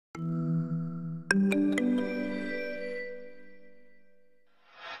Hello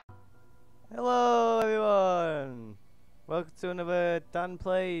everyone! Welcome to another Dan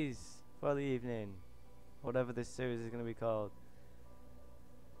Plays for the evening. Whatever this series is going to be called.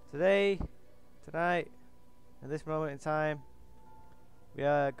 Tonight, at this moment in time, we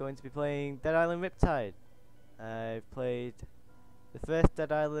are going to be playing Dead Island Riptide. I've played the first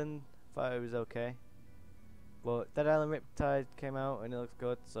Dead Island, thought it was okay. But Dead Island Riptide came out and it looks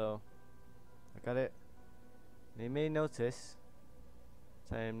good, so I got it. And you may notice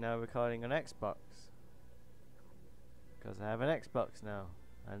I am now recording on Xbox, because I have an Xbox now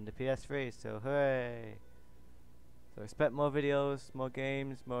and the PS3, so hooray! So expect more videos, more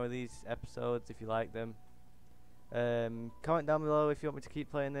games, more of these episodes if you like them. Comment down below if you want me to keep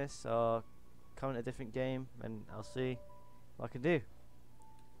playing this, or comment a different game and I'll see what I can do.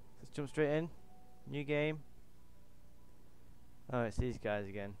 Let's jump straight in. New game. Oh, it's these guys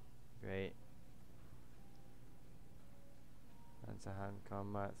again. Great. Hand-to-hand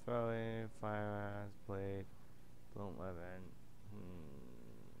combat, throwing, firearms, blade, blunt weapon.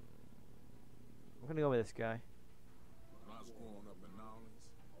 I'm gonna go with this guy. When I was growing up in New Orleans,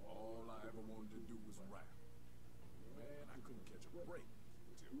 all I ever wanted to do was rap. Man, I couldn't catch a break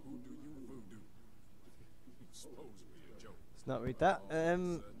till Who Do You Voodoo. Supposed to be a joke. Let's not read that.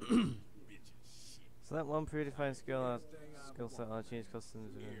 So that one predefined skill set or change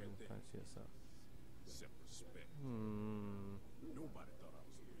customs and fancy yourself. Self-respect. Nobody thought I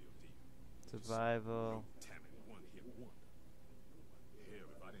was a real deal. Survival. Talent, one-hit wonder. Hell,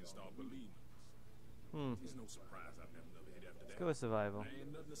 if I didn't start believing this. It's no surprise I've never another hit after that. Let's go with survival. There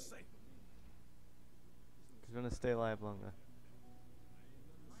ain't nothing to say. Because we're gonna stay alive longer.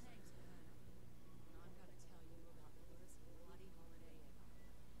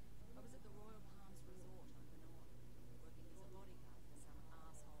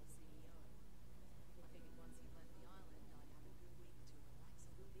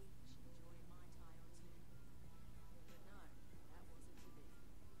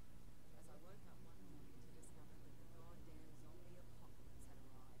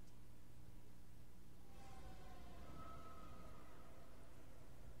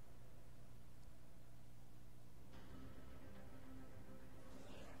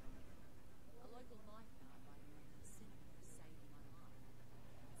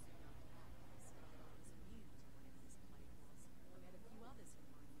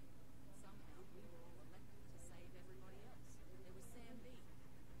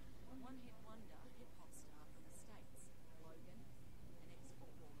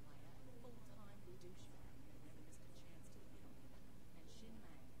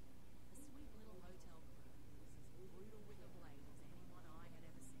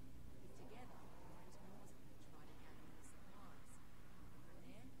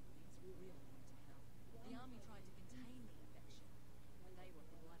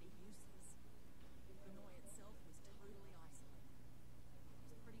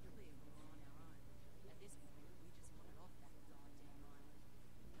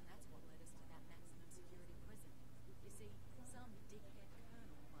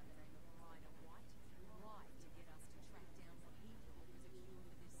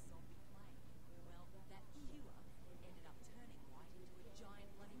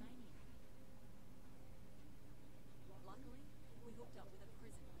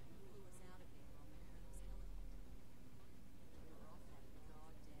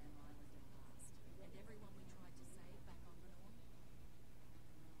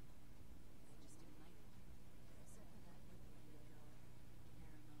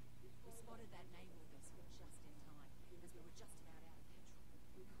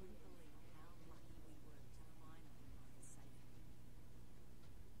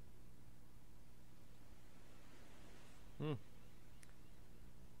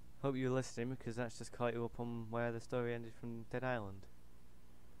 Hope you're listening, because that's just caught you up on where the story ended from Dead Island.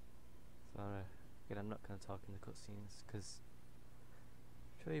 So again, I'm not going to talk in the cutscenes, because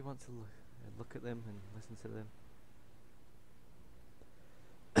I'm sure you want to look at them and listen to them.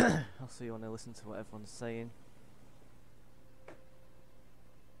 Also, you want to listen to what everyone's saying.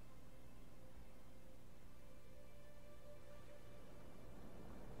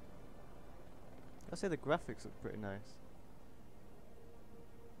 I'll say the graphics look pretty nice.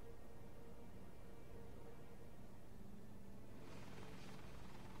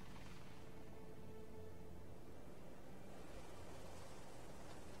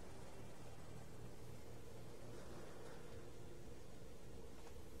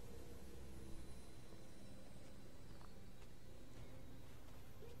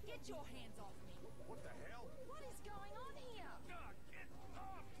 Get your hands off me! What the hell? What is going on here? God, get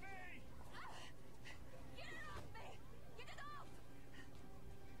off me!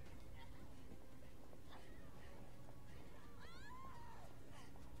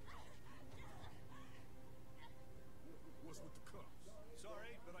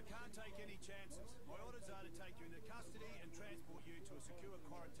 want to take any chances. My orders are to take you into custody and transport you to a secure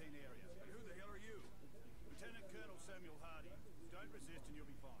quarantine area. And who the hell are you? Lieutenant Colonel Samuel Hardy. Don't resist and you'll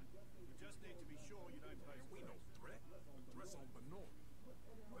be fine. We just need to be sure you don't pose We no threat. The threat's on Benor. You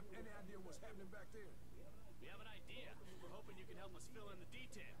have any idea what's happening back there? We have an idea. We're hoping you can help us fill in the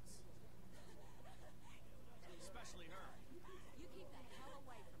details. Especially her. You keep the hell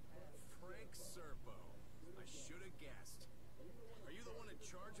away from her. Frank Serpo. I should have guessed. Are you the one in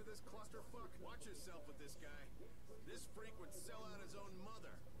charge of this clusterfuck? Watch yourself with this guy. This freak would sell out his own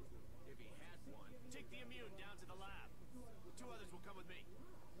mother. If he had one. Take the immune down to the lab. 2 others will come with me.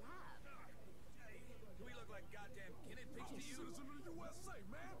 Lab? Hey, do we look like goddamn guinea pigs I'm to a you? citizen of the USA,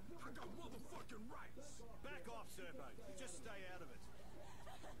 man. I got motherfucking rights. Back off, Serpo. Just stay out of it.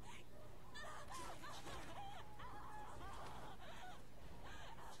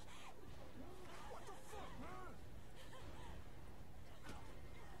 What the fuck, man?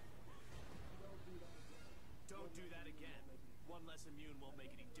 Don't do that again. One less immune won't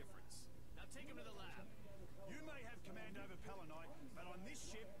make any difference. Now take him to the lab. You may have command over Palanite, but on this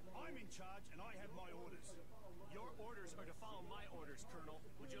ship, I'm in charge and I have my orders. Your orders are to follow my orders, Colonel.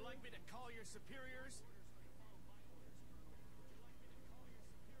 Would you like me to call your superiors?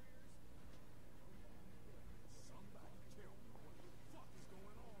 Somebody tell me what the fuck is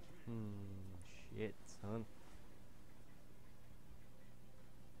going on here. Shit, son.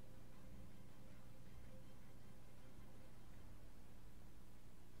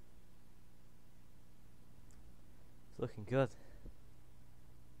 It's looking good.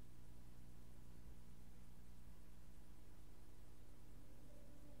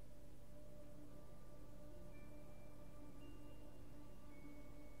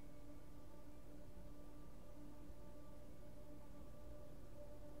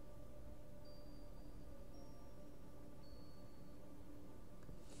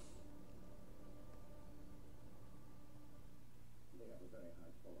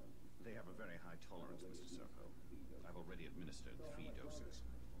 They have a very high tolerance, Mr. Serpo. I've already administered 3 doses.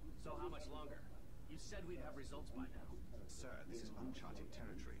 So how much longer? You said we'd have results by now. Sir, this is uncharted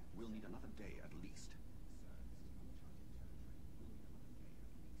territory. We'll need another day at least.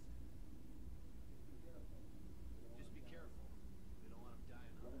 Just be careful. We don't want him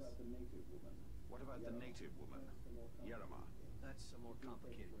dying on us. What about the native woman, Yerima? That's a more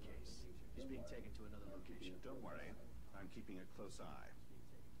complicated case. He's being taken to another location. Don't worry. I'm keeping a close eye.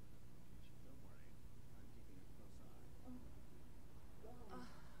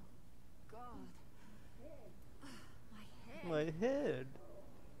 God. My head. My head.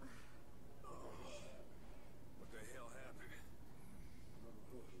 What the hell happened?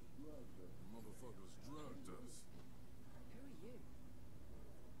 Motherfuckers drugged us. Who are you?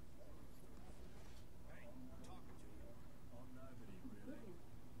 Hey, I'm talking to you. I'm nobody, really.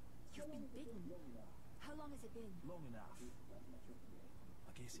 You've been bitten. How long has it been? Long enough.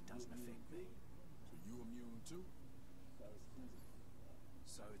 I guess it doesn't affect me. So you immune too?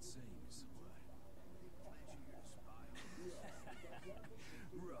 So it seems.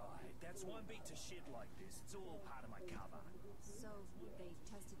 Right, that's one beat to shit like this. It's all part of my cover. So, they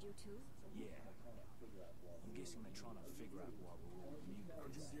tested you too? Yeah. I'm guessing they're trying to figure out why we're all immune to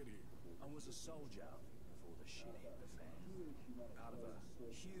How'd you this. get here? I was a soldier before the shit hit the fan. Part of a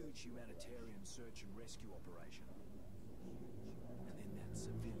huge humanitarian search and rescue operation. And then that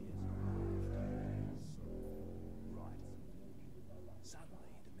civilian arrived. Right.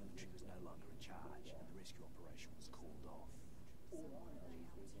 Suddenly, the military was no longer in charge, and the rescue operation was called off.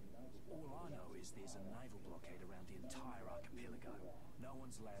 All I know is there's a naval blockade around the entire archipelago. No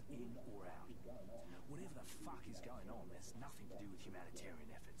one's allowed in or out. Whatever the fuck is going on, there's nothing to do with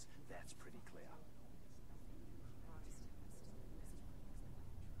humanitarian efforts. That's pretty clear. Goddamn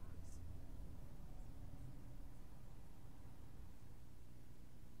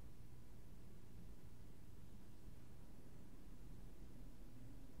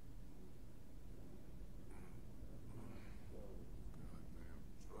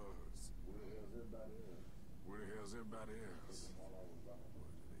drugs. Where the hell's everybody else? What,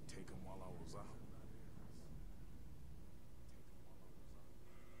 did they take them while I was out?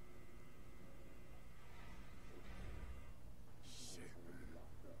 Shit, man.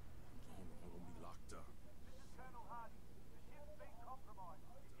 I'm gonna be locked up. Colonel Hardy, the ship's been compromised.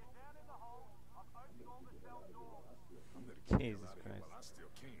 If you're down in the hold, I'm opening all the cell doors. I'm gonna get Jesus out of here Christ. while I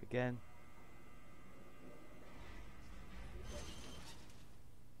still can. Again.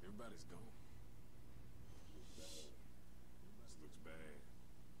 Everybody's gone. This looks bad.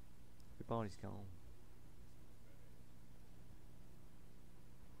 Everybody's gone.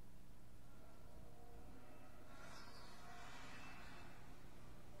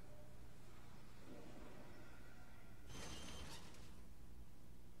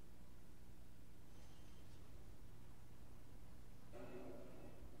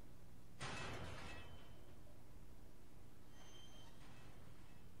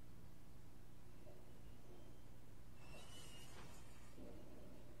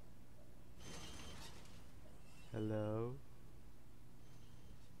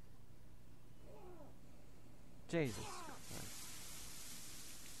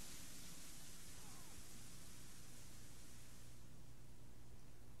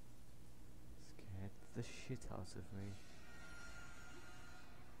 the shit out of me.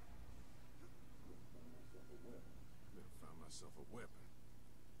 Better find myself a weapon.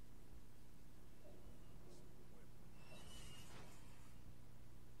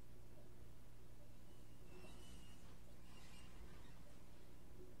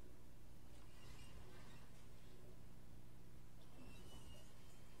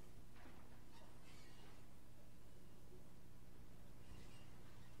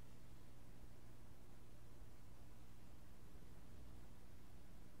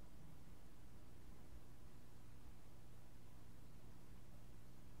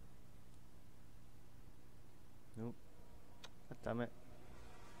 Nope. God damn it.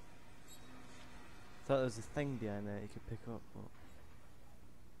 Thought there was a thing behind there you could pick up, but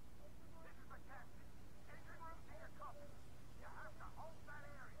This is the captain. Engine room to your copy. You have to hold that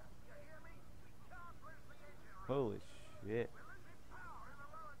area. You hear me? We can't lose the engine room. holy shit. We're losing power in the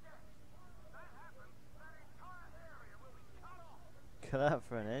lower deck. If that happens, that entire area will be cut off. Look at that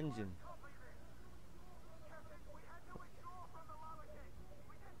for an engine. Copy this. Captain, we had to withdraw from the lower deck.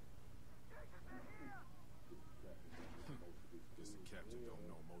 We didn't. Jesus, they're here. Guess the captain don't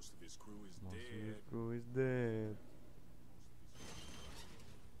know most of his crew is Most of dead. his crew is dead.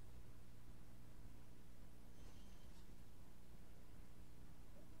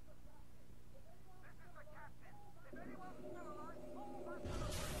 This is the captain. If anyone's still alive, fall back to the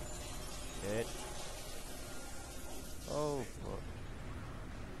Shit. Oh fuck.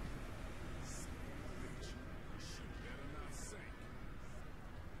 Shit better not sink.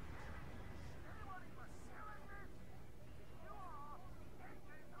 Anybody pursuing this? You are. The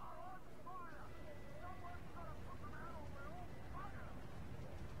engines are on fire. Someone's got to put them out or we're all buggered.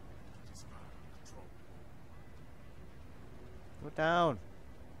 It's not under control. Go down.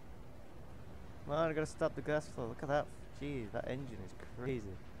 Come on, I gotta stop the gas flow. Look at that. Jeez, that engine is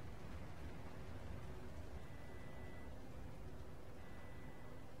crazy.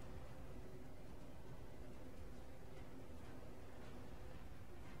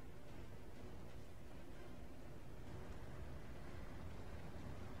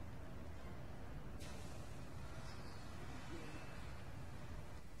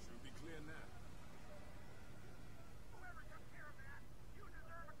 Should be clear now. Whoever took care of that, you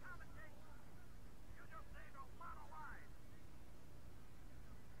deserve a commendation. You just saved a lot of lives.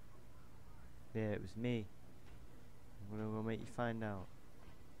 Yeah, it was me. I'm gonna go make you find out.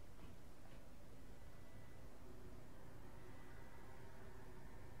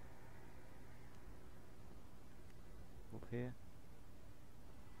 Up here.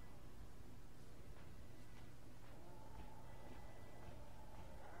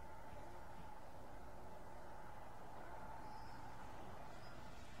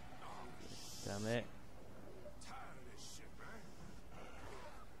 Damn it. Tired of this shit, man.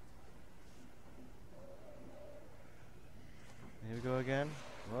 Here we go again.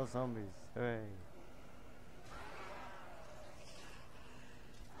 More zombies. Hooray.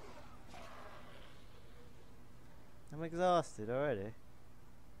 I'm exhausted already.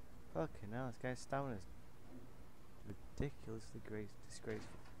 Fucking hell, this guy's stamina's ridiculously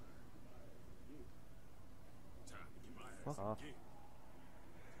disgraceful. Time to get my Fuck ass off. again.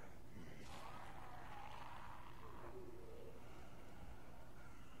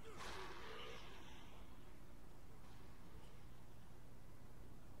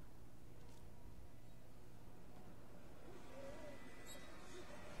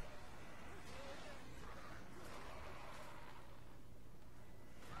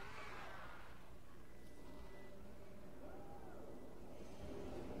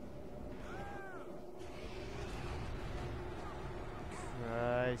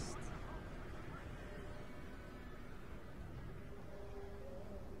 Christ.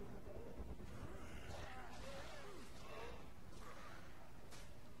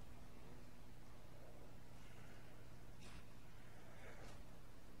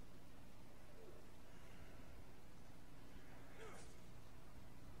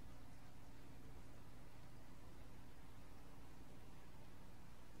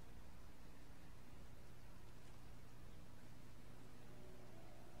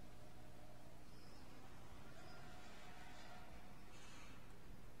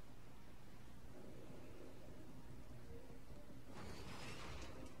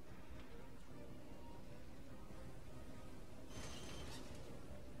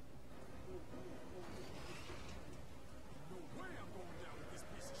 No way I'm going down with this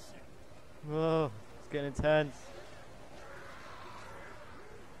piece of shit. Oh, it's getting intense.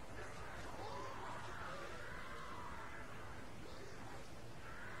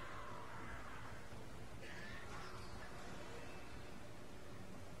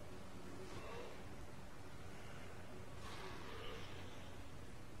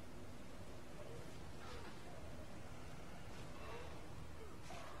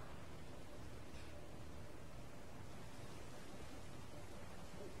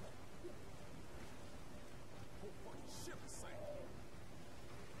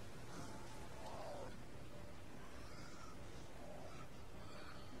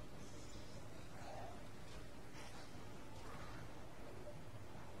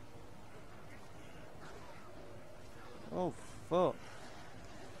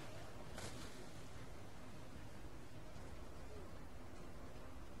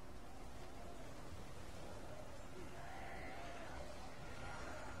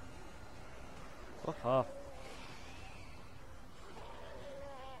 off.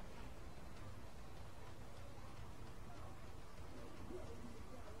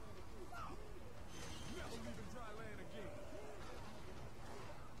 Never leaving dry land again.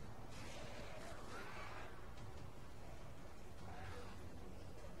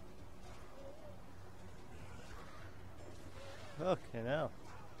 Okay, now.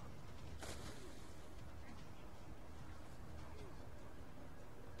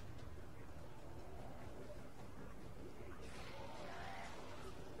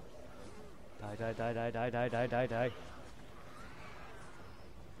 Die, die, die, die, die, die, die, die.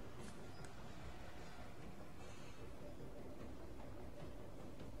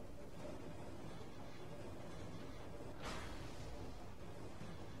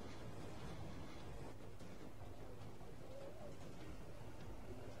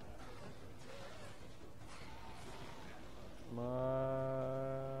 Come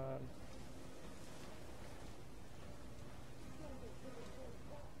on.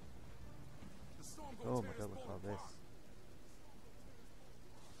 The storm gonna Oh tear my this god, look at boat all this. apart.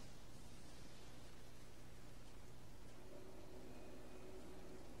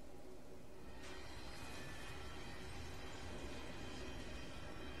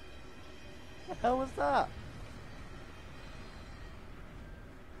 What the hell was that?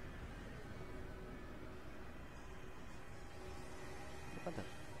 What the?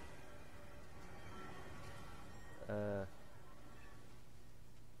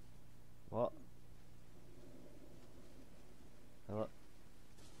 What? Hello?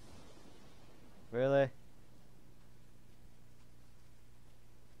 Really?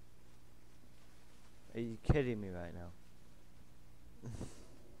 Are you kidding me right now?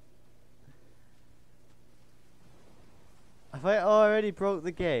 Have I already broke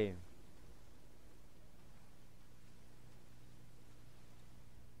the game?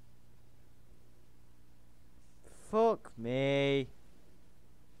 Fuck me.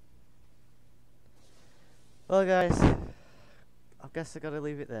 Well guys, I guess I gotta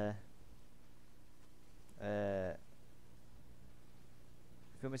leave it there. If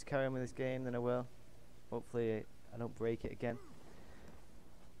you want me to carry on with this game, then I will. Hopefully I don't break it again.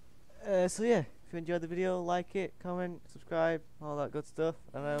 So yeah, if you enjoyed the video, like it, comment, subscribe, all that good stuff,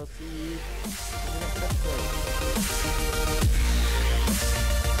 and I'll see you in the next episode.